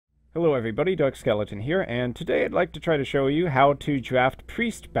Hello everybody, Dark Skeleton here, and today I'd like to try to show you how to draft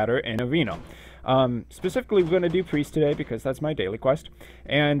Priest better in Arena. Specifically, we're going to do Priest today because that's my daily quest,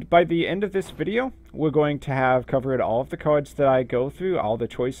 and by the end of this video, we're going to have covered all of the cards that I go through, all the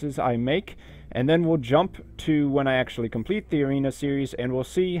choices I make, and then we'll jump to when I actually complete the Arena series, and we'll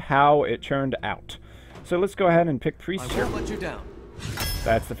see how it turned out. So let's go ahead and pick Priest here. I won't let you down.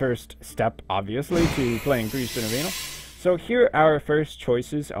 That's the first step, obviously, to playing Priest in Arena. So here our first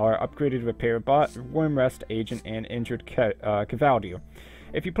choices are Upgraded Repair Bot, Wyrmrest Agent, and Injured Cavalier.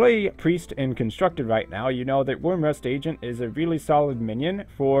 If you play Priest in Constructed right now, you know that Wyrmrest Agent is a really solid minion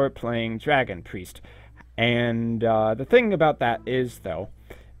for playing Dragon Priest. And the thing about that is, though,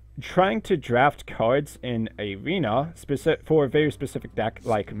 trying to draft cards in Arena for a very specific deck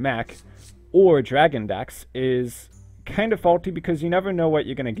like Mech or Dragon decks is kind of faulty because you never know what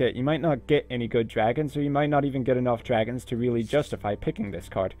you're going to get. You might not get any good dragons, or you might not even get enough dragons to really justify picking this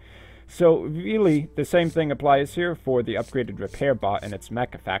card. So really, the same thing applies here for the Upgraded Repair Bot and its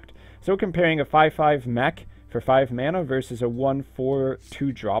Mech effect. So comparing a 5/5 Mech for 5 mana versus a 1/4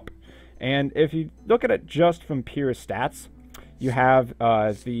 2-drop. And if you look at it just from pure stats, you have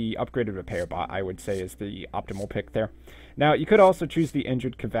the Upgraded Repair Bot, I would say, is the optimal pick there. Now, you could also choose the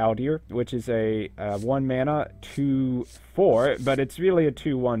Injured Cavalier, which is a 1 mana 2/4, but it's really a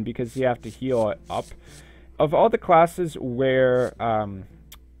 2/1 because you have to heal it up. Of all the classes where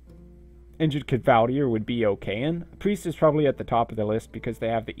Injured Cavalier would be okay in, Priest is probably at the top of the list because they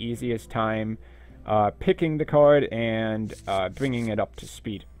have the easiest time picking the card and bringing it up to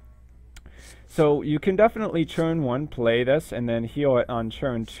speed. So you can definitely turn 1 play this and then heal it on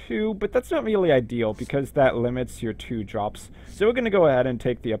turn 2, but that's not really ideal because that limits your 2 drops. So we're going to go ahead and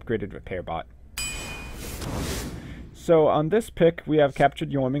take the Upgraded Repair Bot. So on this pick we have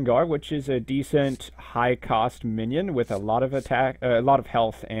Captured Jormungandr, which is a decent high cost minion with a lot of attack, a lot of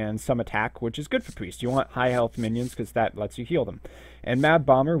health and some attack, which is good for Priest. You want high health minions because that lets you heal them. And Mad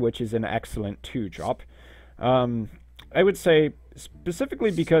Bomber, which is an excellent 2-drop. I would say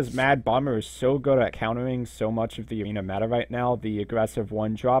specifically because Mad Bomber is so good at countering so much of the Arena meta right now, the aggressive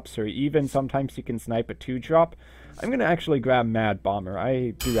 1-drops, or even sometimes he can snipe a 2-drop, I'm going to actually grab Mad Bomber. I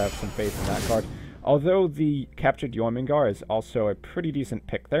do have some faith in that card. Although the Captured Jormungandr is also a pretty decent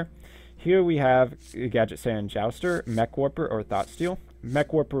pick there. Here we have Gadget Sand Jouster, Mech Warper, or Thoughtsteal.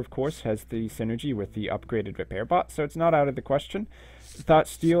 Mech Warper, of course, has the synergy with the Upgraded Repair Bot, so it's not out of the question.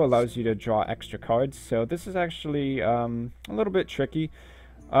 Thoughtsteal allows you to draw extra cards, so this is actually a little bit tricky.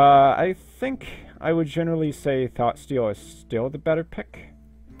 I think I would generally say Thoughtsteal is still the better pick.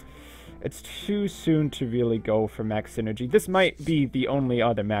 It's too soon to really go for Mech synergy. This might be the only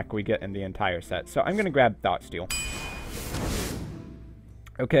other Mech we get in the entire set, so I'm going to grab Thoughtsteal.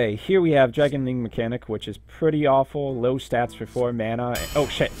 Okay, here we have Dragonling Mechanic, which is pretty awful. Low stats for 4 mana. Oh,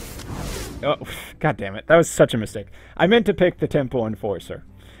 shit. Oh, god damn it. That was such a mistake. I meant to pick the Temple Enforcer.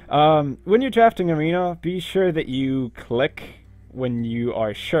 When you're drafting Arena, be sure that you click when you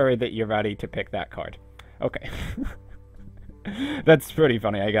are sure that you're ready to pick that card. Okay. That's pretty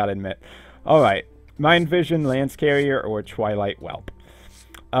funny, I gotta admit. Alright. Mind Vision, Lance Carrier, or Twilight Whelp.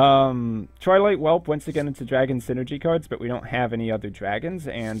 Twilight Whelp, once again, it's a dragon synergy cards, but we don't have any other dragons,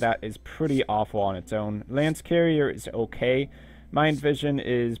 and that is pretty awful on its own. Lance Carrier is okay. Mind Vision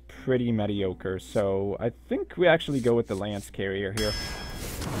is pretty mediocre, so I think we actually go with the Lance Carrier here.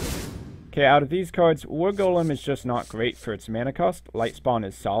 Okay, out of these cards, War Golem is just not great for its mana cost. Lightspawn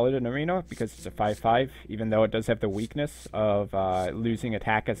is solid in Arena because it's a 5/5, even though it does have the weakness of losing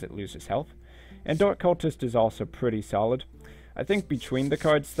attack as it loses health. And Dark Cultist is also pretty solid. I think between the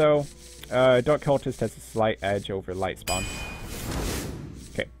cards, though, Dark Cultist has a slight edge over Lightspawn.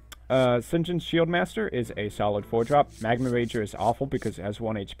 Okay. Sinjin's Shieldmaster is a solid 4-drop. Magma Rager is awful because it has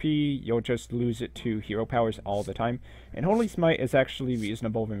 1 HP. You'll just lose it to hero powers all the time. And Holy Smite is actually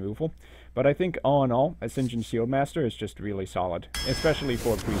reasonable removal. But I think, all in all, a Sinjin's Shieldmaster is just really solid, especially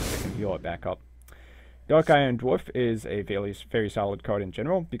for Priest that can heal it back up. Dark Iron Dwarf is a very solid card in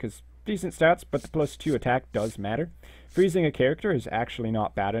general because decent stats, but the +2 attack does matter. Freezing a character is actually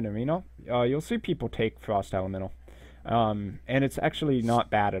not bad in Arena. You'll see people take Frost Elemental. And it's actually not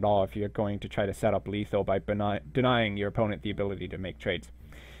bad at all if you're going to try to set up lethal by denying your opponent the ability to make trades.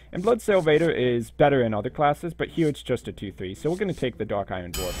 And Blood Salvator is better in other classes, but here it's just a 2/3, so we're going to take the Dark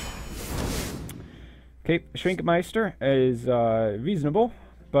Iron Dwarf. Okay, Shrinkmeister is reasonable,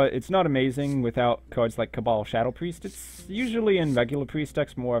 but it's not amazing without cards like Cabal Shadow Priest. It's usually in regular Priest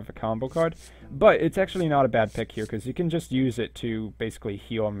decks more of a combo card, but it's actually not a bad pick here because you can just use it to basically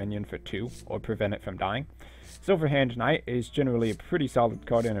heal a minion for 2 or prevent it from dying. Silverhand Knight is generally a pretty solid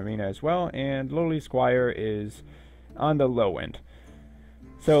card in Arena as well, and Lowly Squire is on the low end.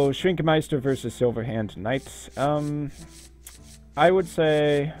 So, Shrinkmeister versus Silverhand Knight. I would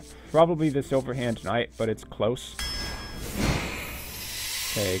say probably the Silverhand Knight, but it's close.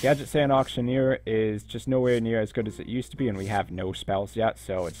 Okay, Gadget Sand Auctioneer is just nowhere near as good as it used to be, and we have no spells yet,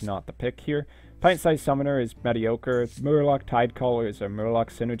 so it's not the pick here. Pint-Sized Summoner is mediocre. Murloc Tidecaller is a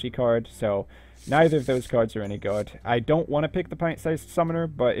Murloc synergy card, so neither of those cards are any good. I don't want to pick the Pint-Sized Summoner,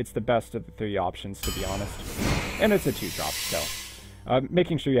 but it's the best of the three options, to be honest. And it's a 2-drop, so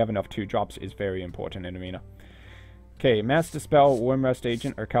making sure you have enough 2-drops is very important in Arena. Okay, Mass Dispel, Wormrest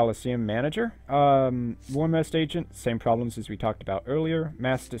Agent, or Coliseum Manager. Wormrest Agent, same problems as we talked about earlier.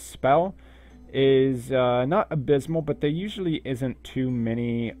 Mass Dispel is not abysmal, but there usually isn't too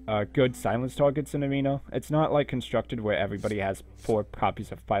many good silence targets in Arena. It's not like Constructed where everybody has 4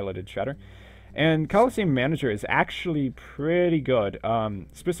 copies of Piloted Shredder. And Coliseum Manager is actually pretty good,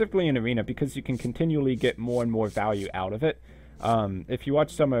 specifically in Arena, because you can continually get more and more value out of it. If you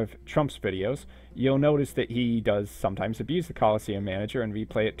watch some of Trump's videos, you'll notice that he does sometimes abuse the Coliseum Manager and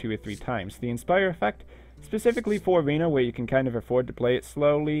replay it 2 or 3 times. The Inspire effect, specifically for Arena, where you can kind of afford to play it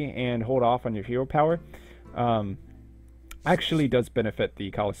slowly and hold off on your hero power, actually does benefit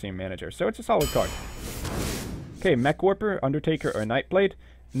the Coliseum Manager, so it's a solid card. Okay, Mech Warper, Undertaker, or Nightblade.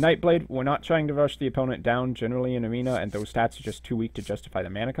 Nightblade, we're not trying to rush the opponent down generally in Arena, and those stats are just too weak to justify the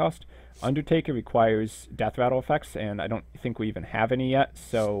mana cost. Undertaker requires Death Rattle effects, and I don't think we even have any yet,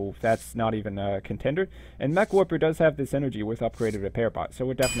 so that's not even a contender. And Mech Warper does have this energy with upgraded Repair Bot, so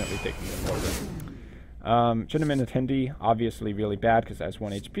we're definitely taking it forward. Gentleman Attendee, obviously really bad because it has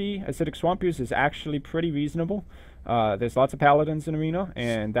 1 HP. Acidic Swampiers is actually pretty reasonable. There's lots of Paladins in Arena,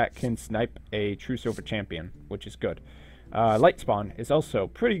 and that can snipe a True Silver Champion, which is good. Light Spawn is also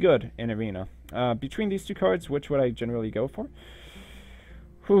pretty good in Arena. Between these 2 cards, which would I generally go for?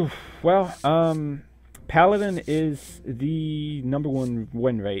 Whew. Well, Paladin is the #1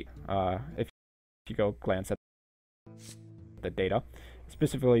 win rate, if you go glance at the data,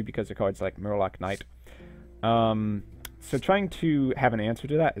 specifically because of cards like Murloc Knight. So trying to have an answer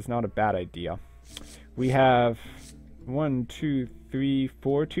to that is not a bad idea. We have 1, 2, 3,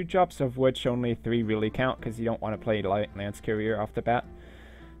 4 2-drops, of which only 3 really count because you don't want to play Light Lance Carrier off the bat.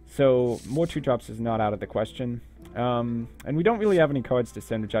 So more 2-drops is not out of the question. And we don't really have any cards to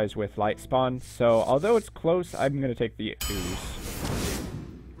synergize with Light Spawn, so although it's close, I'm going to take the Ooze.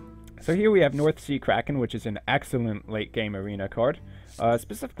 So here we have North Sea Kraken, which is an excellent late game Arena card.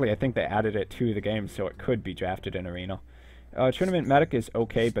 Specifically, I think they added it to the game, so it could be drafted in Arena. Tournament Medic is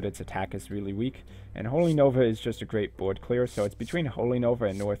okay, but its attack is really weak. And Holy Nova is just a great board clear, so it's between Holy Nova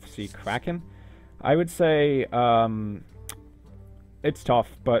and North Sea Kraken. I would say it's tough,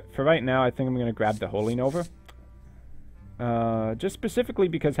 but for right now, I think I'm going to grab the Holy Nova. Just specifically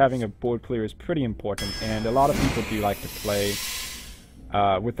because having a board clear is pretty important, and a lot of people do like to play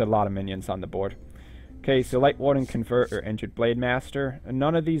with a lot of minions on the board. Okay, so Light Warden, Convert, or Injured Blade Master.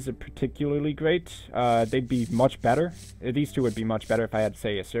 None of these are particularly great. They'd be much better. These 2 would be much better if I had,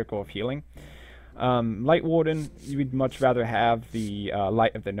 say, a Circle of Healing. Light Warden, you'd much rather have the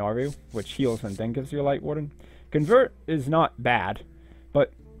Light of the Naru, which heals and then gives you a Light Warden. Convert is not bad,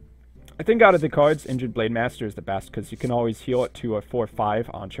 but I think out of the cards, Injured Blade Master is the best, because you can always heal it to a 4/5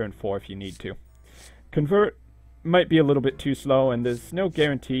 on turn 4 if you need to. Convert might be a little bit too slow, and there's no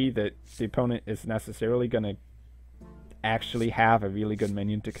guarantee that the opponent is necessarily going to actually have a really good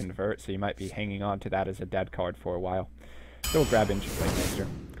minion to convert, so you might be hanging on to that as a dead card for a while. So we'll grab Injured Blade Master.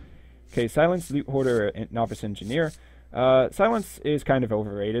 Okay, Silence, Loot Hoarder, or Novice Engineer. Silence is kind of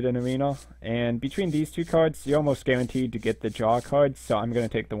overrated in Arena, and between these 2 cards, you're almost guaranteed to get the draw card, so I'm going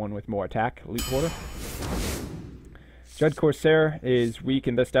to take the one with more attack, Loot Hoarder. Dread Corsair is weak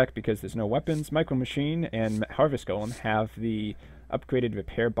in this deck because there's no weapons. Micro Machine and Harvest Golem have the upgraded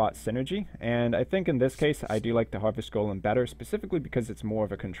Repair Bot synergy, and I think in this case I do like the Harvest Golem better, specifically because it's more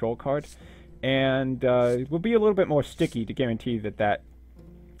of a control card, and will be a little bit more sticky to guarantee that.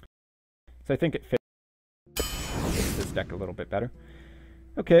 So I think it fits this deck a little bit better.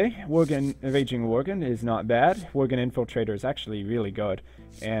 Okay, Raging Worgen is not bad. Worgen Infiltrator is actually really good,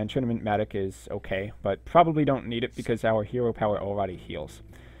 and Tournament Medic is okay, but probably don't need it because our hero power already heals.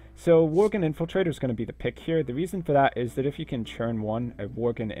 So Worgen Infiltrator is going to be the pick here. The reason for that is that if you can churn a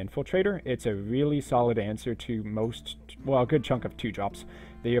Worgen Infiltrator, it's a really solid answer to a good chunk of 2-drops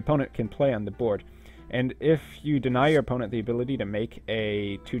that your opponent can play on the board. And if you deny your opponent the ability to make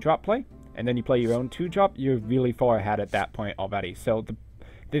a 2-drop play, and then you play your own 2-drop, you're really far ahead at that point already. So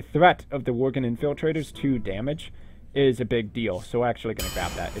the threat of the Worgen Infiltrator's 2 damage is a big deal, so we're actually going to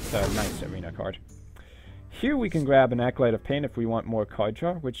grab that. It's a nice Arena card. Here we can grab an Acolyte of Pain if we want more card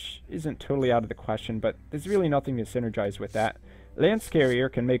draw, which isn't totally out of the question, but there's really nothing to synergize with that. Lance Carrier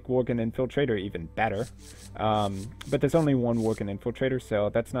can make Worgen Infiltrator even better, but there's only one Worgen Infiltrator, so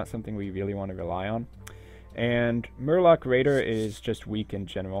that's not something we really want to rely on. And Murloc Raider is just weak in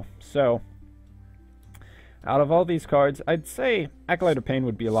general. So, out of all these cards, I'd say Acolyte of Pain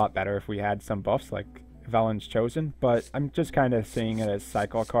would be a lot better if we had some buffs like Valen's Chosen, but I'm just kind of seeing it as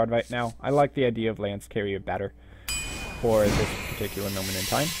Cycle card right now. I like the idea of Lance Carrier better for this particular moment in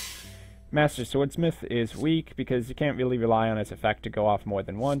time. Master Swordsmith is weak because you can't really rely on its effect to go off more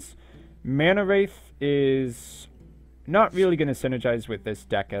than once. Mana Wraith is not really going to synergize with this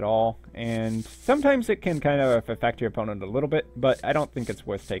deck at all, and sometimes it can kind of affect your opponent a little bit, but I don't think it's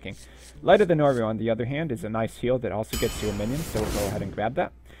worth taking. Light of the Norville, on the other hand, is a nice heal that also gets you a minion, so we'll go ahead and grab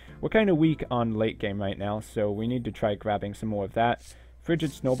that. We're kind of weak on late game right now, so we need to try grabbing some more of that.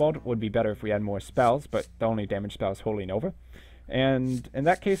 Frigid Snowball would be better if we had more spells, but the only damage spell is Holy Nova. And in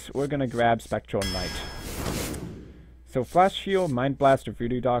that case, we're going to grab Spectral Knight. So Flash Shield, Mind Blast, or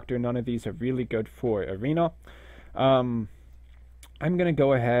Voodoo Doctor, none of these are really good for Arena. I'm going to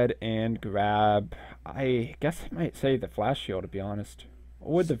go ahead and grab, I guess I might say the Flash Shield, to be honest.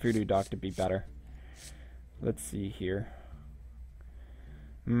 Or would the Voodoo Doctor be better? Let's see here.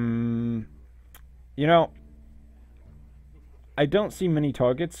 You know, I don't see many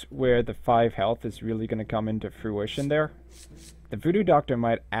targets where the 5 health is really going to come into fruition there. The Voodoo Doctor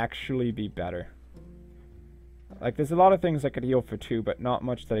might actually be better. Like, there's a lot of things I could heal for 2, but not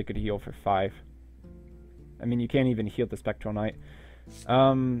much that I could heal for 5. I mean, you can't even heal the Spectral Knight.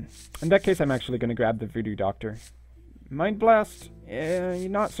 In that case, I'm actually going to grab the Voodoo Doctor. Mind Blast, you're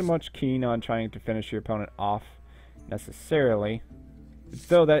not so much keen on trying to finish your opponent off, necessarily.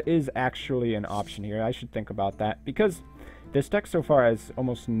 Though that is actually an option here. I should think about that, because this deck so far has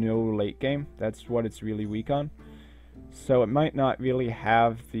almost no late game. That's what it's really weak on. So it might not really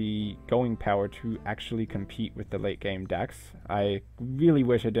have the going power to actually compete with the late game decks. I really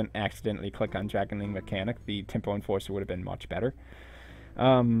wish I didn't accidentally click on Dragoning Mechanic. The Tempo Enforcer would have been much better.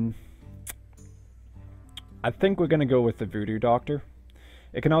 I think we're going to go with the Voodoo Doctor.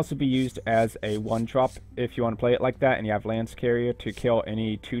 It can also be used as a 1-drop if you want to play it like that, and you have Lance Carrier to kill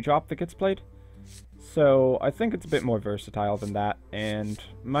any 2-drop that gets played. So I think it's a bit more versatile than that, and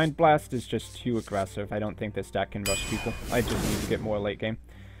Mind Blast is just too aggressive. I don't think this deck can rush people. I just need to get more late game.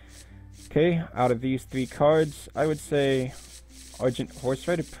 Okay, out of these 3 cards, I would say Argent Horse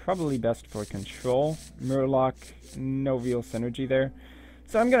Rider probably best for control. Murloc, no real synergy there.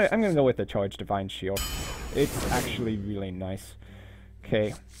 So I'm gonna go with the Charged Divine Shield. It's actually really nice.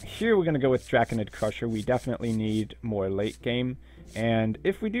 Okay, here we're gonna go with Draconid Crusher. We definitely need more late game. And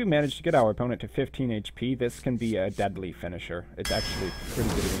if we do manage to get our opponent to 15 HP, this can be a deadly finisher. It's actually a pretty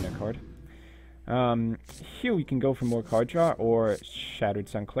good arena card. Here we can go for more card draw, or Shattered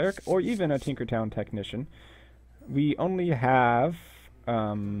Sun Cleric, or even a Tinkertown Technician. We only have,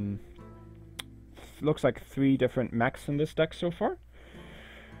 looks like 3 different mechs in this deck so far.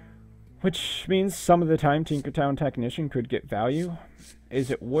 Which means some of the time Tinkertown Technician could get value.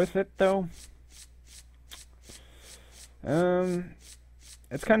 Is it worth it, though?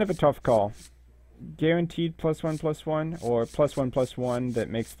 It's kind of a tough call. Guaranteed +1/+1, or +1/+1 that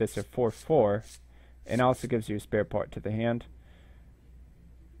makes this a 4/4, and also gives you a spare part to the hand.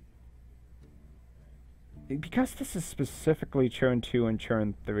 Because this is specifically turn 2 and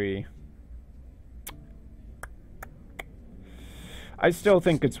turn 3, I still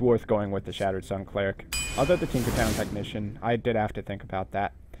think it's worth going with the Shattered Sun Cleric. Although the Tinkertown Technician, I did have to think about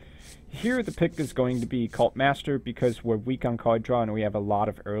that. Here the pick is going to be Cult Master because we're weak on card draw and we have a lot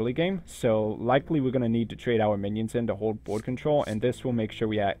of early game, so likely we're going to need to trade our minions in to hold board control, and this will make sure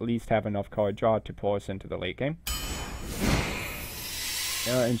we at least have enough card draw to pull us into the late game.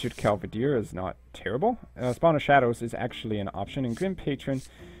 Injured Calvadir is not terrible. Spawn of Shadows is actually an option, and Grim Patron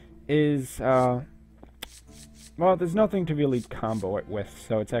is, well, there's nothing to really combo it with,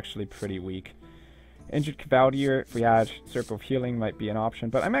 so it's actually pretty weak. Injured Cavalier, if we had Circle of Healing, might be an option,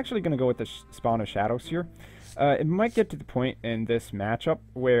 but I'm actually going to go with the Spawn of Shadows here. It might get to the point in this matchup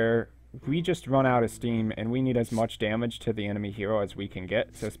where we just run out of steam and we need as much damage to the enemy hero as we can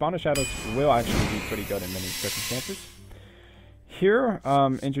get, so Spawn of Shadows will actually be pretty good in many circumstances. Here,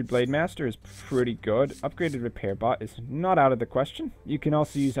 Injured Blade Master is pretty good. Upgraded Repair Bot is not out of the question. You can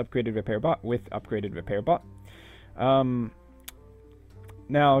also use Upgraded Repair Bot with Upgraded Repair Bot.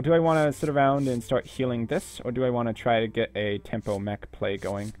 Now, do I want to sit around and start healing this, or do I want to try to get a tempo mech play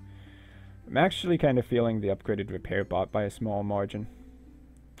going? I'm actually kind of feeling the Upgraded Repair Bot by a small margin.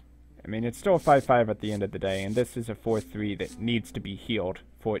 I mean, it's still a 5/5 at the end of the day, and this is a 4/3 that needs to be healed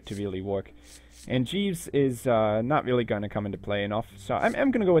for it to really work. And Jeeves is not really going to come into play enough, so I'm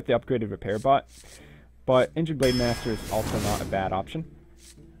going to go with the Upgraded Repair Bot. but Injured Blade Master is also not a bad option.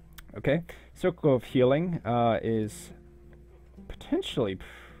 Okay, Circle of Healing is potentially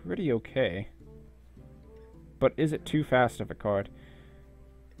pretty okay, but is it too fast of a card?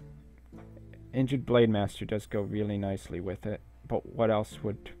 Injured Blade Master does go really nicely with it, but what else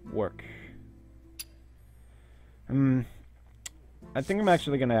would work? I think I'm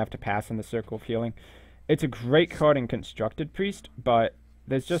actually going to have to pass on the Circle of Healing. It's a great card in Constructed Priest, but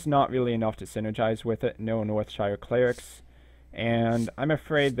there's just not really enough to synergize with it. No Northshire Clerics, and I'm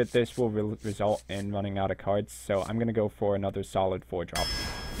afraid that this will result in running out of cards, so I'm going to go for another solid 4-drop.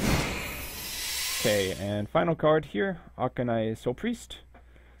 Okay, and final card here, Arcanine Soul Priest,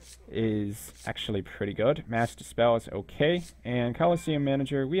 is actually pretty good. Mass Dispel is okay, and Coliseum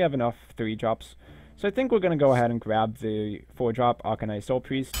Manager, we have enough 3-drops. So I think we're going to go ahead and grab the 4-drop Arcanine Soul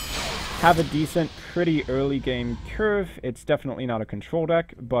Priest. Have a decent, pretty early game curve. It's definitely not a control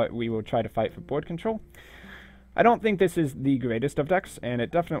deck, but we will try to fight for board control. I don't think this is the greatest of decks, and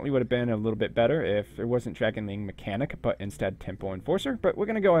it definitely would have been a little bit better if there wasn't Dragon Link Mechanic, but instead Tempo Enforcer. But we're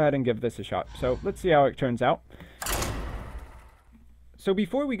going to go ahead and give this a shot. So let's see how it turns out. So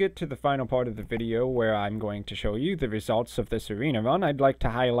before we get to the final part of the video where I'm going to show you the results of this arena run, I'd like to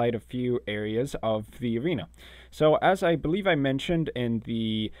highlight a few areas of the arena. So as I believe I mentioned in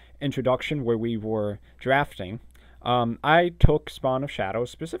the introduction where we were drafting, I took Spawn of Shadows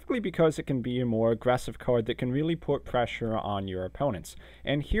specifically because it can be a more aggressive card that can really put pressure on your opponents.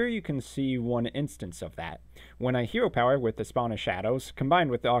 And here you can see one instance of that. When I Hero Power with the Spawn of Shadows, combined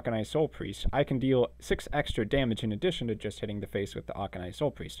with the Arcanine Soul Priest, I can deal 6 extra damage in addition to just hitting the face with the Arcanine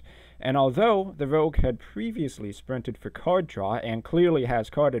Soul Priest. And although the Rogue had previously sprinted for card draw and clearly has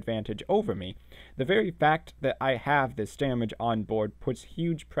card advantage over me, the very fact that I have this damage on board puts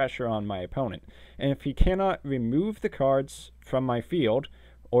huge pressure on my opponent. And if he cannot remove the cards from my field,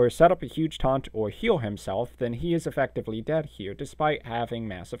 or set up a huge taunt or heal himself, then he is effectively dead here, despite having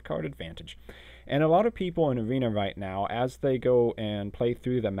massive card advantage. And a lot of people in Arena right now, as they go and play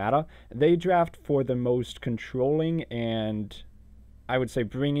through the meta, they draft for the most controlling and, I would say,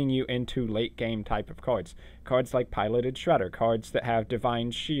 bringing you into late game type of cards. Cards like Piloted Shredder, cards that have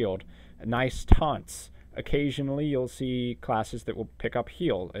Divine Shield, nice taunts. Occasionally you'll see classes that will pick up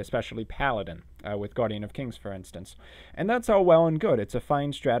heal, especially Paladin, with Guardian of Kings, for instance. And that's all well and good. It's a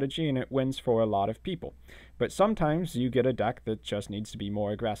fine strategy and it wins for a lot of people. But sometimes you get a deck that just needs to be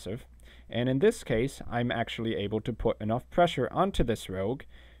more aggressive. And in this case, I'm actually able to put enough pressure onto this rogue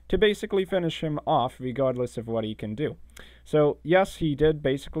to basically finish him off regardless of what he can do. So yes, he did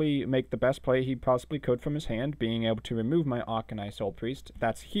basically make the best play he possibly could from his hand, being able to remove my Arcanine Soul Priest.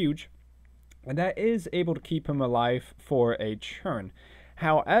 That's huge. And that is able to keep him alive for a turn.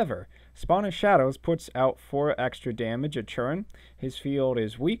 However, Spawn of Shadows puts out 4 extra damage a turn. His field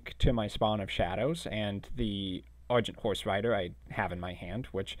is weak to my Spawn of Shadows and the Argent Horse Rider I have in my hand,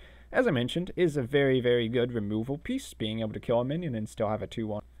 which, as I mentioned, is a very, very good removal piece, being able to kill a minion and still have a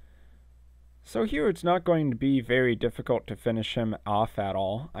 2-1. So here it's not going to be very difficult to finish him off at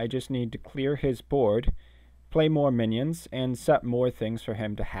all. I just need to clear his board, play more minions, and set more things for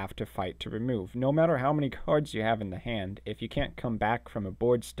him to have to fight to remove. No matter how many cards you have in the hand, if you can't come back from a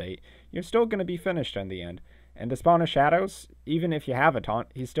board state, you're still going to be finished in the end. And the Spawn of Shadows, even if you have a taunt,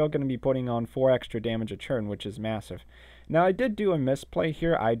 he's still going to be putting on 4 extra damage a turn, which is massive. Now, I did do a misplay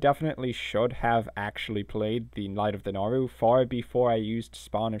here. I definitely should have actually played the Light of the Naru far before I used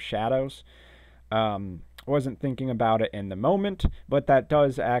Spawn of Shadows. Wasn't thinking about it in the moment, but that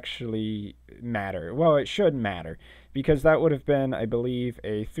does actually matter. Well, it should matter, because that would have been, I believe,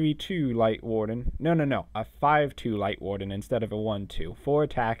 a 3-2 Light Warden. No, a 5-2 Light Warden instead of a 1-2. 4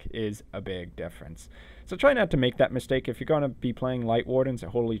 attack is a big difference. So try not to make that mistake. If you're going to be playing Light Wardens at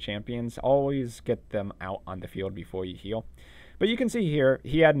Holy Champions, always get them out on the field before you heal. But you can see here,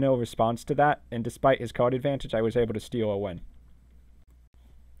 he had no response to that, and despite his card advantage, I was able to steal a win.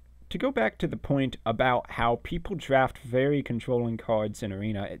 To go back to the point about how people draft very controlling cards in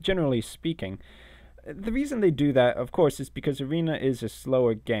Arena, generally speaking, the reason they do that, of course, is because Arena is a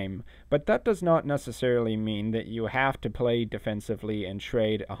slower game, but that does not necessarily mean that you have to play defensively and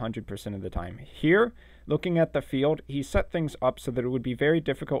trade 100% of the time. Here, looking at the field, he set things up so that it would be very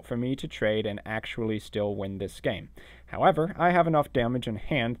difficult for me to trade and actually still win this game. However, I have enough damage in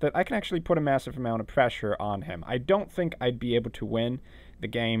hand that I can actually put a massive amount of pressure on him. I don't think I'd be able to win the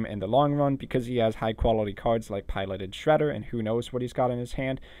game in the long run because he has high quality cards like Piloted Shredder and who knows what he's got in his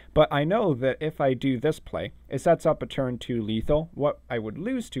hand, but I know that if I do this play, it sets up a turn 2 lethal. What I would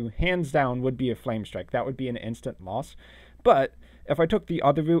lose to, hands down, would be a Flame Strike. That would be an instant loss, but if I took the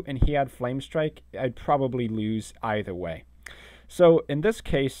other route and he had Flame Strike, I'd probably lose either way. So in this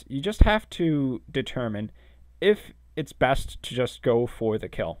case, you just have to determine if it's best to just go for the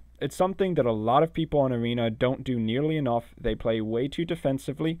kill. It's something that a lot of people in Arena don't do nearly enough. They play way too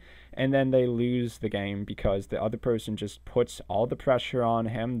defensively, and then they lose the game because the other person just puts all the pressure on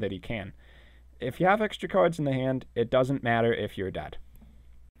him that he can. If you have extra cards in the hand, it doesn't matter if you're dead.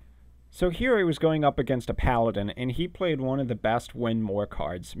 So here I was going up against a Paladin, and he played one of the best win more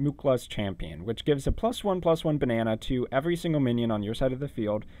cards, Mukla's Champion, which gives a +1/+1 banana to every single minion on your side of the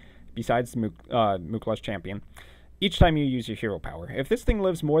field, besides Mukla's Champion, each time you use your hero power. If this thing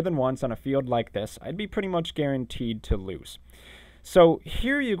lives more than once on a field like this, I'd be pretty much guaranteed to lose. So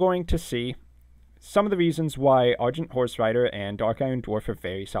here you're going to see some of the reasons why Argent Horse Rider and Dark Iron Dwarf are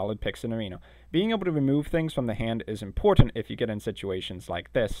very solid picks in Arena. Being able to remove things from the hand is important if you get in situations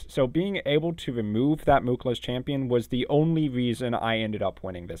like this. So being able to remove that Mukla's Champion was the only reason I ended up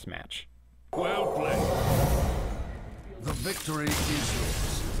winning this match. Well played. The victory is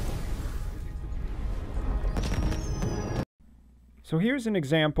yours. So here's an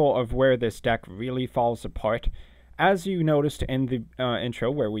example of where this deck really falls apart. As you noticed in the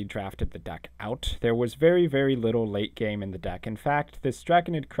intro where we drafted the deck out, there was very, very little late game in the deck. In fact, this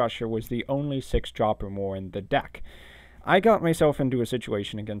Draconid Crusher was the only 6-drop or more in the deck. I got myself into a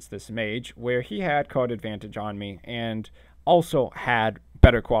situation against this mage where he had card advantage on me and also had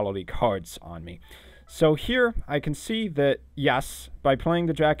better quality cards on me. So here I can see that, yes, by playing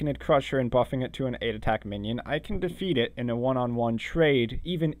the Draconid Crusher and buffing it to an 8-attack minion, I can defeat it in a one-on-one trade,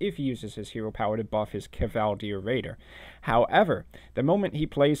 even if he uses his hero power to buff his Kevaldir Raider. However, the moment he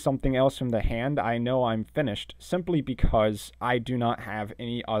plays something else from the hand, I know I'm finished, simply because I do not have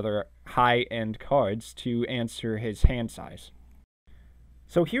any other high-end cards to answer his hand size.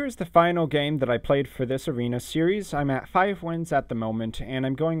 So here's the final game that I played for this Arena series. I'm at 5 wins at the moment, and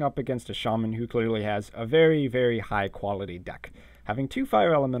I'm going up against a Shaman who clearly has a very, very high quality deck. Having 2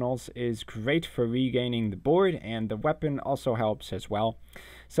 Fire Elementals is great for regaining the board, and the weapon also helps as well.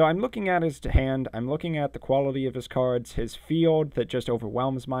 So I'm looking at his hand, I'm looking at the quality of his cards, his field that just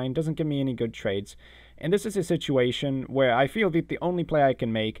overwhelms mine, doesn't give me any good trades. And this is a situation where I feel that the only play I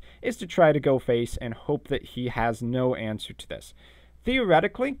can make is to try to go face and hope that he has no answer to this.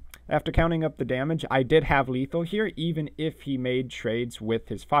 Theoretically, after counting up the damage, I did have lethal here, even if he made trades with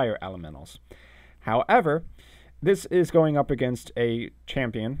his Fire Elementals. However, this is going up against a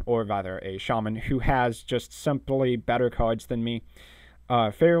champion, or rather a Shaman, who has just simply better cards than me.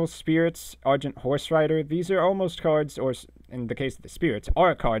 Feral Spirits, Argent Horse Rider, these are almost cards, or in the case of the Spirits,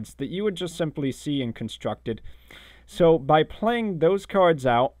 are cards that you would just simply see in Constructed. So by playing those cards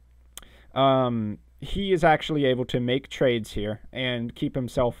out, he is actually able to make trades here and keep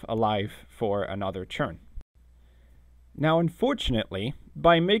himself alive for another turn. Now, unfortunately,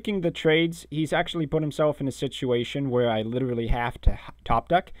 by making the trades, he's actually put himself in a situation where I literally have to top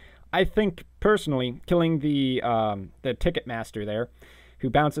deck. I think, personally, killing the Ticketmaster there, who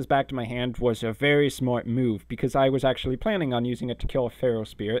bounces back to my hand, was a very smart move, because I was actually planning on using it to kill a Feral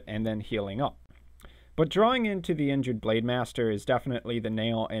Spirit and then healing up. But drawing into the injured Blade Master is definitely the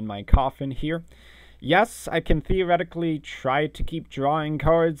nail in my coffin here. Yes, I can theoretically try to keep drawing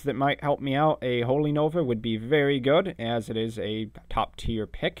cards that might help me out. A Holy Nova would be very good, as it is a top-tier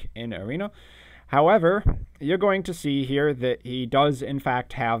pick in Arena. However, you're going to see here that he does in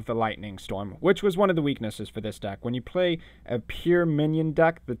fact have the Lightning Storm, which was one of the weaknesses for this deck. When you play a pure minion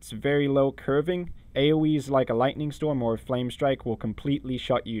deck that's very low curving, AoEs like a Lightning Storm or Flame Strike will completely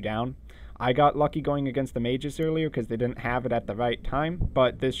shut you down. I got lucky going against the mages earlier because they didn't have it at the right time,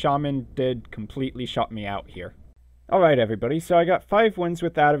 but this Shaman did completely shut me out here. Alright everybody, so I got 5 wins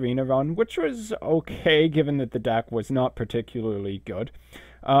with that Arena run, which was okay given that the deck was not particularly good.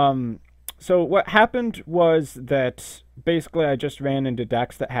 So what happened was that basically I just ran into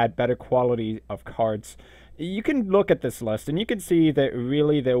decks that had better quality of cards. You can look at this list and you can see that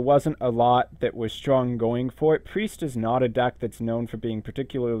really there wasn't a lot that was strong going for it. Priest is not a deck that's known for being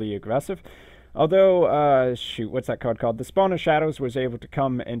particularly aggressive. Although, shoot, what's that card called? The Spawn of Shadows was able to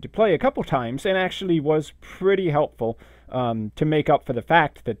come into play a couple times and actually was pretty helpful to make up for the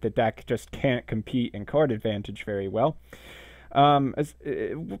fact that the deck just can't compete in card advantage very well.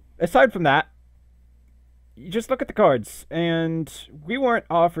 Aside from that, you just look at the cards, and we weren't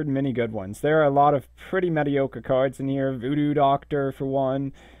offered many good ones. There are a lot of pretty mediocre cards in here. Voodoo Doctor, for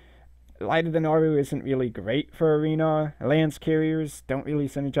one. Light of the Naru isn't really great for Arena. Lance Carriers don't really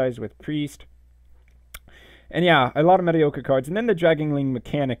synergize with Priest. And yeah, a lot of mediocre cards. And then the Draggingling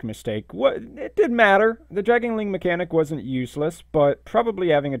Mechanic mistake. It did matter. The Draggingling Mechanic wasn't useless, but probably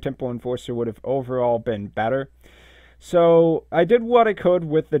having a Temple Enforcer would have overall been better. So I did what I could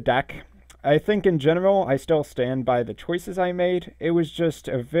with the deck. I think in general, I still stand by the choices I made. It was just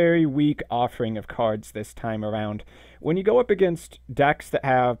a very weak offering of cards this time around. When you go up against decks that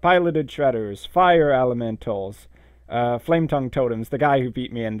have piloted shredders, fire elementals, flame tongue totems, the guy who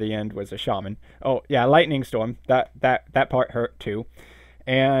beat me in the end was a shaman. Oh yeah, lightning storm. That part hurt too.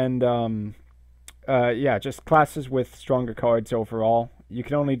 And yeah, just classes with stronger cards overall. You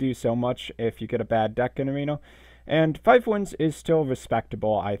can only do so much if you get a bad deck in Arena. And 5 wins is still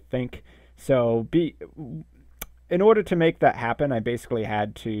respectable, I think. So in order to make that happen, I basically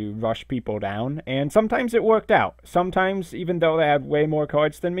had to rush people down. And sometimes it worked out. Sometimes, even though they had way more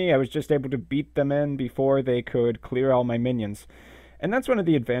cards than me, I was just able to beat them in before they could clear all my minions. And that's one of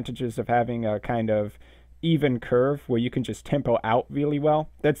the advantages of having a kind of even curve where you can just tempo out really well.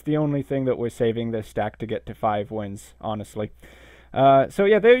 That's the only thing that was saving this deck to get to 5 wins, honestly. So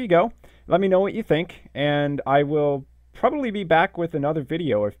yeah, there you go. Let me know what you think, and I will probably be back with another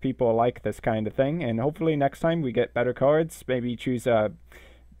video if people like this kind of thing, and hopefully next time we get better cards, maybe choose a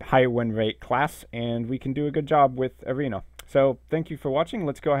higher win rate class, and we can do a good job with Arena. So thank you for watching.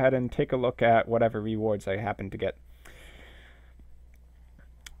 Let's go ahead and take a look at whatever rewards I happen to get.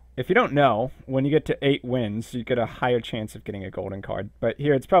 If you don't know, when you get to 8 wins, you get a higher chance of getting a golden card, but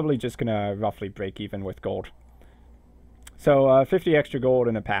here it's probably just going to roughly break even with gold. So 50 extra gold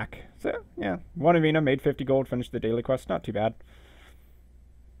in a pack. So yeah, 1 arena, made 50 gold, finished the daily quest. Not too bad.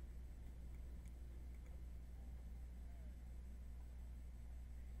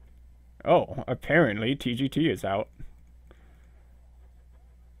 Oh, apparently TGT is out.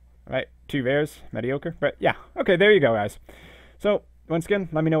 Right, 2 rares, mediocre. But yeah, okay, there you go, guys. So once again,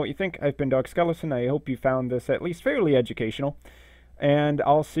 let me know what you think. I've been Dark Skeleton. I hope you found this at least fairly educational. And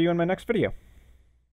I'll see you in my next video.